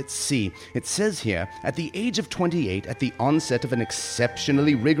one. Let's see. It says here, at the age of 28, at the onset of an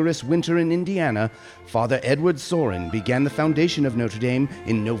exceptionally rigorous winter in Indiana, Father Edward Sorin began the foundation of Notre Dame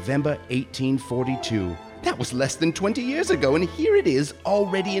in November 1842. That was less than 20 years ago, and here it is,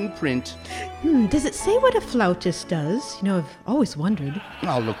 already in print. Does it say what a flautist does? You know, I've always wondered.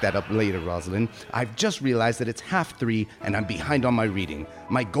 I'll look that up later, Rosalind. I've just realized that it's 3:30, and I'm behind on my reading.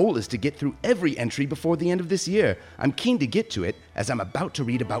 My goal is to get through every entry before the end of this year. I'm keen to get to it, as I'm about to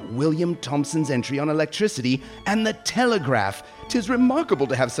read about William Thomson's entry on electricity and the telegraph. 'Tis remarkable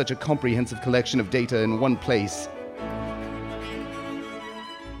to have such a comprehensive collection of data in one place.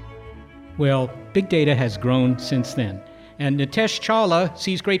 Well, big data has grown since then, and Nitesh Chawla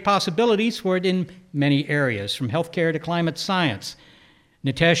sees great possibilities for it in many areas, from healthcare to climate science.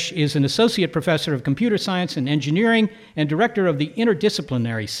 Nitesh is an associate professor of computer science and engineering and director of the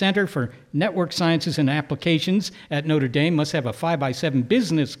Interdisciplinary Center for Network Sciences and Applications at Notre Dame. Must have a 5x7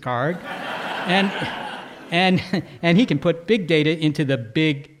 business card, and he can put big data into the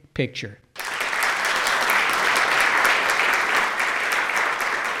big picture.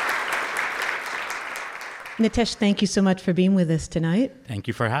 Nitesh, thank you so much for being with us tonight. Thank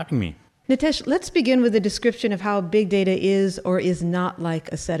you for having me. Nitesh, let's begin with a description of how big data is or is not like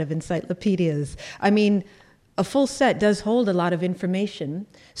a set of encyclopedias. I mean, a full set does hold a lot of information.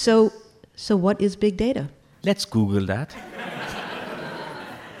 So what is big data? Let's Google that.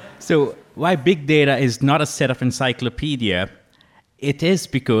 So why big data is not a set of encyclopedia, it is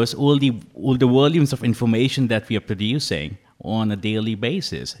because all the volumes of information that we are producing on a daily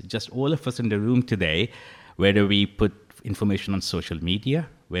basis, just all of us in the room today, whether we put information on social media,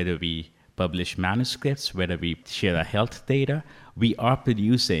 whether we publish manuscripts, whether we share our health data, we are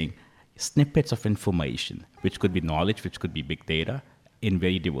producing snippets of information, which could be knowledge, which could be big data, in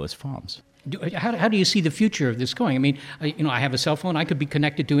very diverse forms. How do you see the future of this going? I mean, I have a cell phone. I could be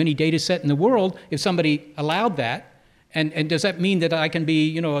connected to any data set in the world if somebody allowed that. And does that mean that I can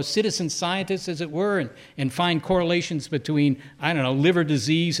be, a citizen scientist, as it were, and find correlations between, liver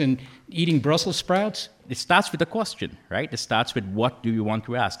disease and eating Brussels sprouts? It starts with a question, right? It starts with what do you want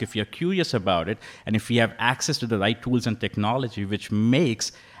to ask? If you're curious about it, and if you have access to the right tools and technology, which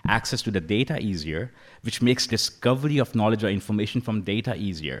makes access to the data easier, which makes discovery of knowledge or information from data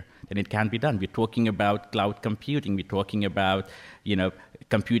easier, then it can be done. We're talking about cloud computing. We're talking about,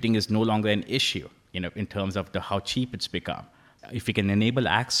 computing is no longer an issue. In terms of how cheap it's become. If we can enable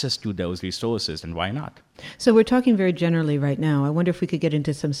access to those resources, then why not? So we're talking very generally right now. I wonder if we could get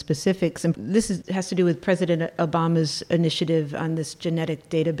into some specifics. And this has to do with President Obama's initiative on this genetic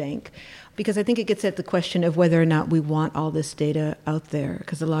data bank, because I think it gets at the question of whether or not we want all this data out there,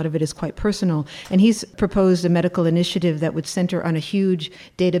 because a lot of it is quite personal. And he's proposed a medical initiative that would center on a huge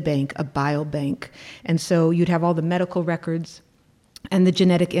data bank, a biobank. And so you'd have all the medical records and the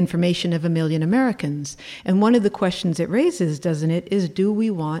genetic information of 1 million Americans. And one of the questions it raises, doesn't it, is do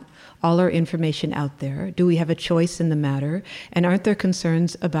we want all our information out there? Do we have a choice in the matter? And aren't there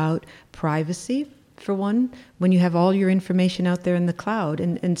concerns about privacy, for one, when you have all your information out there in the cloud?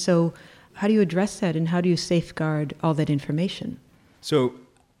 And so how do you address that, and how do you safeguard all that information? So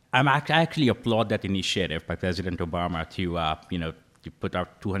I actually applaud that initiative by President Obama to You put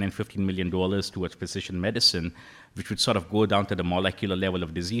out $215 million towards precision medicine, which would sort of go down to the molecular level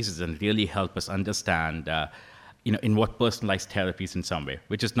of diseases and really help us understand in what personalized therapies in some way,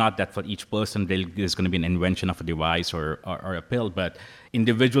 which is not that for each person there's going to be an invention of a device or a pill, but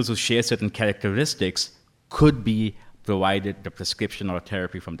individuals who share certain characteristics could be provided the prescription or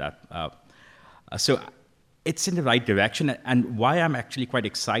therapy from that. So it's in the right direction. And why I'm actually quite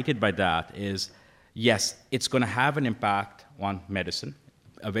excited by that is, yes, it's going to have an impact on medicine,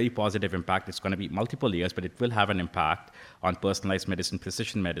 a very positive impact. It's going to be multiple years, but it will have an impact on personalized medicine,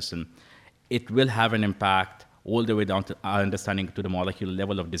 precision medicine. It will have an impact all the way down to our understanding to the molecular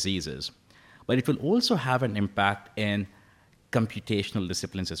level of diseases. But it will also have an impact in computational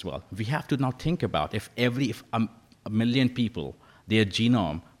disciplines as well. We have to now think about if a million people, their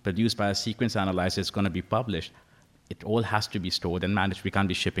genome produced by a sequence analyzer is going to be published, it all has to be stored and managed. We can't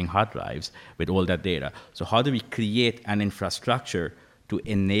be shipping hard drives with all that data. So how do we create an infrastructure to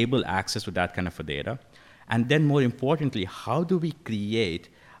enable access to that kind of data? And then more importantly, how do we create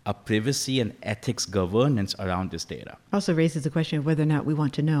a privacy and ethics governance around this data? Also raises the question of whether or not we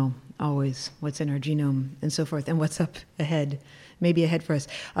want to know always what's in our genome and so forth, and what's up ahead, maybe ahead for us.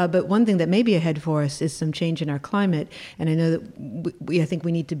 But one thing that may be ahead for us is some change in our climate. And I know that I think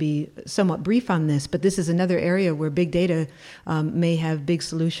we need to be somewhat brief on this, but this is another area where big data may have big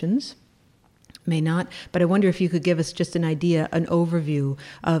solutions. May not, but I wonder if you could give us just an idea, an overview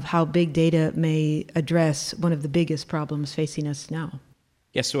of how big data may address one of the biggest problems facing us now.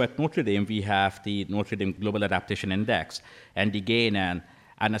 Yes, so at Notre Dame, we have the Notre Dame Global Adaptation Index, and again,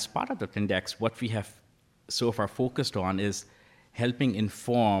 and as part of that index, what we have so far focused on is helping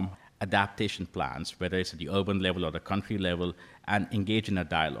inform adaptation plans, whether it's at the urban level or the country level, and engage in a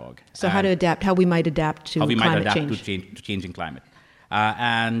dialogue. So how we might adapt to climate change. To changing climate.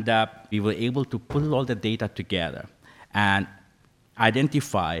 We were able to pull all the data together and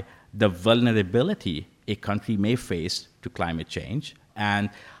identify the vulnerability a country may face to climate change. And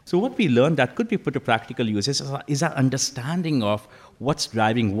so what we learned that could be put to practical use is our understanding of what's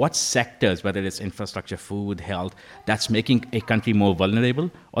driving what sectors, whether it's infrastructure, food, health, that's making a country more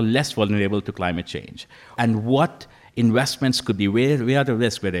vulnerable or less vulnerable to climate change. And what investments could be, where are the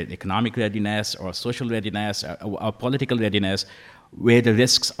risks, whether it's economic readiness or social readiness or political readiness, where the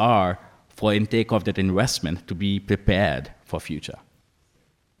risks are for intake of that investment to be prepared for future.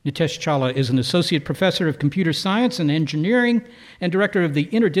 Nitesh Chawla is an associate professor of computer science and engineering and director of the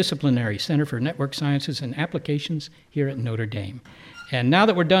Interdisciplinary Center for Network Sciences and Applications here at Notre Dame. And now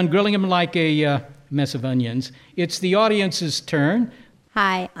that we're done grilling him like a mess of onions, it's the audience's turn.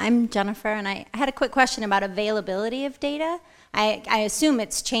 Hi, I'm Jennifer, and I had a quick question about availability of data. I assume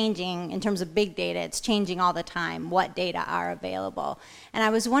it's changing in terms of big data. It's changing all the time, what data are available. And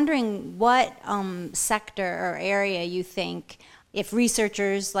I was wondering what sector or area you think, if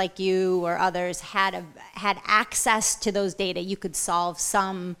researchers like you or others had access to those data, you could solve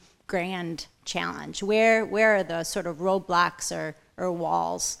some grand challenge. Where are the sort of roadblocks or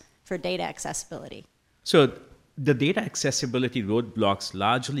walls for data accessibility? So the data accessibility roadblocks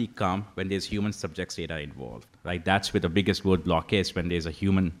largely come when there's human subjects data involved, right? That's where the biggest roadblock is, when there's a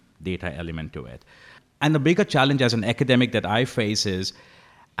human data element to it. And the bigger challenge as an academic that I face is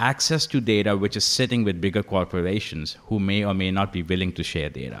access to data which is sitting with bigger corporations who may or may not be willing to share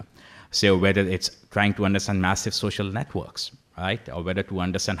data. So whether it's trying to understand massive social networks, right? Or whether to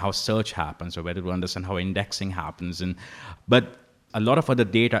understand how search happens, or whether to understand how indexing happens. But a lot of other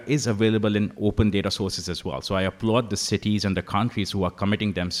data is available in open data sources as well. So I applaud the cities and the countries who are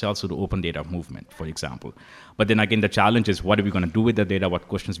committing themselves to the open data movement, for example. But then again, the challenge is, what are we going to do with the data? What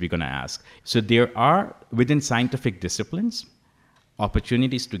questions are we going to ask? So there are, within scientific disciplines,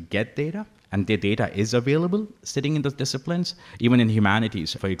 opportunities to get data, and the data is available sitting in those disciplines. Even in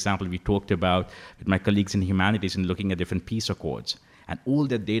humanities, for example, we talked about with my colleagues in humanities and looking at different peace accords, and all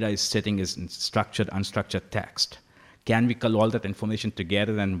that data is sitting is in structured, unstructured text. Can we cull all that information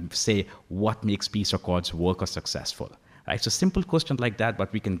together and say what makes peace accords work or successful? Right? So simple question like that,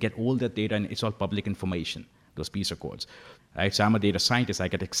 but we can get all that data, and it's all public information, those peace accords. Right? So I'm a data scientist. I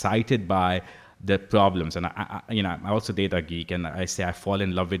get excited by the problems, and I'm also a data geek, and I say I fall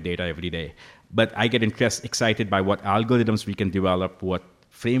in love with data every day. But I get excited by what algorithms we can develop, what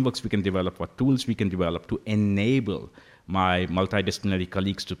frameworks we can develop, what tools we can develop to enable my multidisciplinary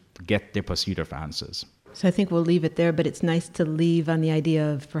colleagues to get their pursuit of answers. So I think we'll leave it there, but it's nice to leave on the idea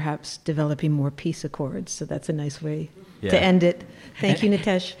of perhaps developing more peace accords. So that's a nice way to end it. Thank you,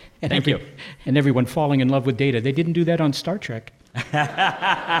 Nitesh. Thank you. And everyone falling in love with data. They didn't do that on Star Trek.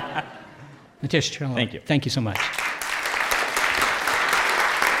 Nitesh Chawla, thank you. Thank you so much.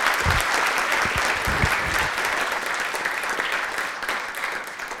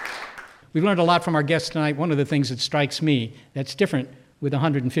 We've learned a lot from our guests tonight. One of the things that strikes me that's different with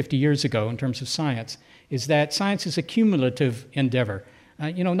 150 years ago in terms of science is that science is a cumulative endeavor.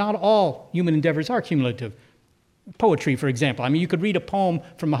 Not all human endeavors are cumulative. Poetry, for example. I mean, you could read a poem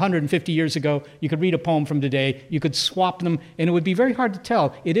from 150 years ago, you could read a poem from today, you could swap them, and it would be very hard to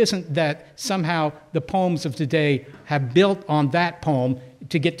tell. It isn't that somehow the poems of today have built on that poem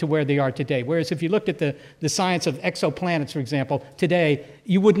to get to where they are today. Whereas if you looked at the science of exoplanets, for example, today,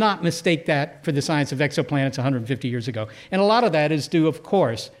 you would not mistake that for the science of exoplanets 150 years ago. And a lot of that is due, of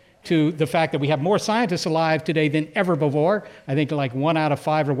course, to the fact that we have more scientists alive today than ever before. I think like 1 out of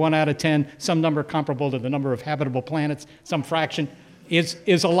 5 or 1 out of 10, some number comparable to the number of habitable planets, some fraction,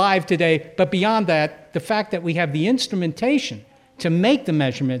 is alive today. But beyond that, the fact that we have the instrumentation to make the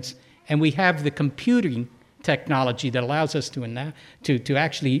measurements and we have the computing technology that allows us to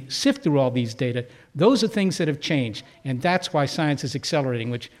actually sift through all these data, those are things that have changed. And that's why science is accelerating,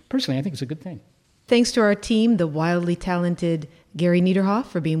 which personally I think is a good thing. Thanks to our team, the wildly talented Gary Niederhoff,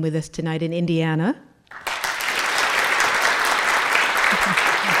 for being with us tonight in Indiana.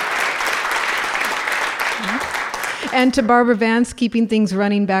 And to Barbara Vance, keeping things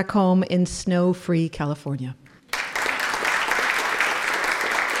running back home in snow-free California.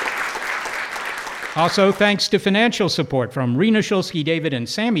 Also, thanks to financial support from Rena Shulsky David and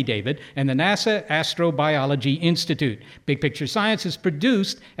Sammy David and the NASA Astrobiology Institute. Big Picture Science is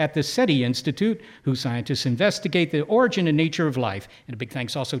produced at the SETI Institute, whose scientists investigate the origin and nature of life. And a big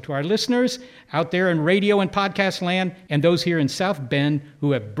thanks also to our listeners out there in radio and podcast land, and those here in South Bend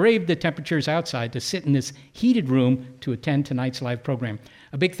who have braved the temperatures outside to sit in this heated room to attend tonight's live program.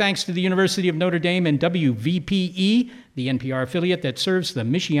 A big thanks to the University of Notre Dame and WVPE, the NPR affiliate that serves the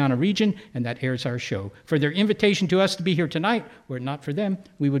Michiana region and that airs our show, for their invitation to us to be here tonight. Were it not for them,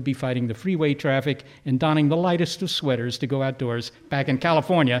 we would be fighting the freeway traffic and donning the lightest of sweaters to go outdoors back in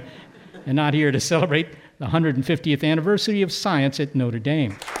California, and not here to celebrate the 150th anniversary of science at Notre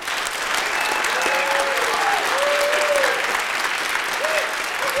Dame.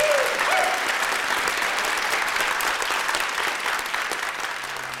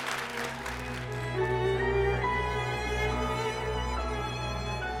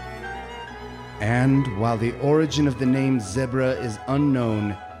 And while the origin of the name zebra is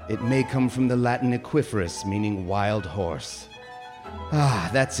unknown, it may come from the Latin equiferus, meaning wild horse.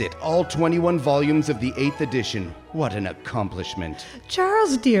 That's it. All 21 volumes of the 8th edition. What an accomplishment.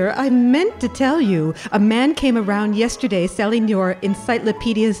 Charles, dear, I meant to tell you, a man came around yesterday selling your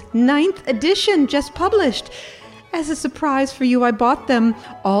encyclopedia's 9th edition, just published. As a surprise for you, I bought them.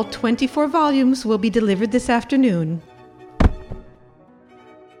 All 24 volumes will be delivered this afternoon.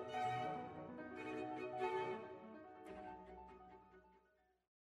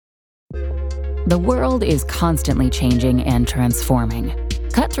 The world is constantly changing and transforming.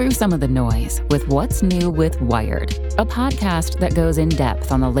 Cut through some of the noise with What's New with Wired, a podcast that goes in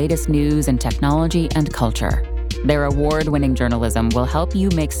depth on the latest news and technology and culture. Their award-winning journalism will help you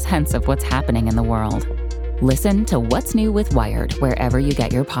make sense of what's happening in the world. Listen to What's New with Wired wherever you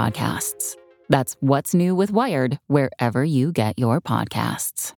get your podcasts. That's What's New with Wired wherever you get your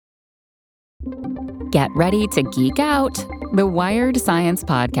podcasts. Get ready to geek out. The Wired Science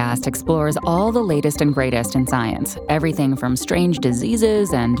Podcast explores all the latest and greatest in science, everything from strange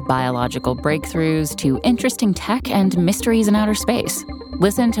diseases and biological breakthroughs to interesting tech and mysteries in outer space.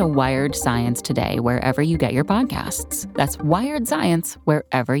 Listen to Wired Science today wherever you get your podcasts. That's Wired Science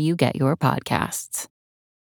wherever you get your podcasts.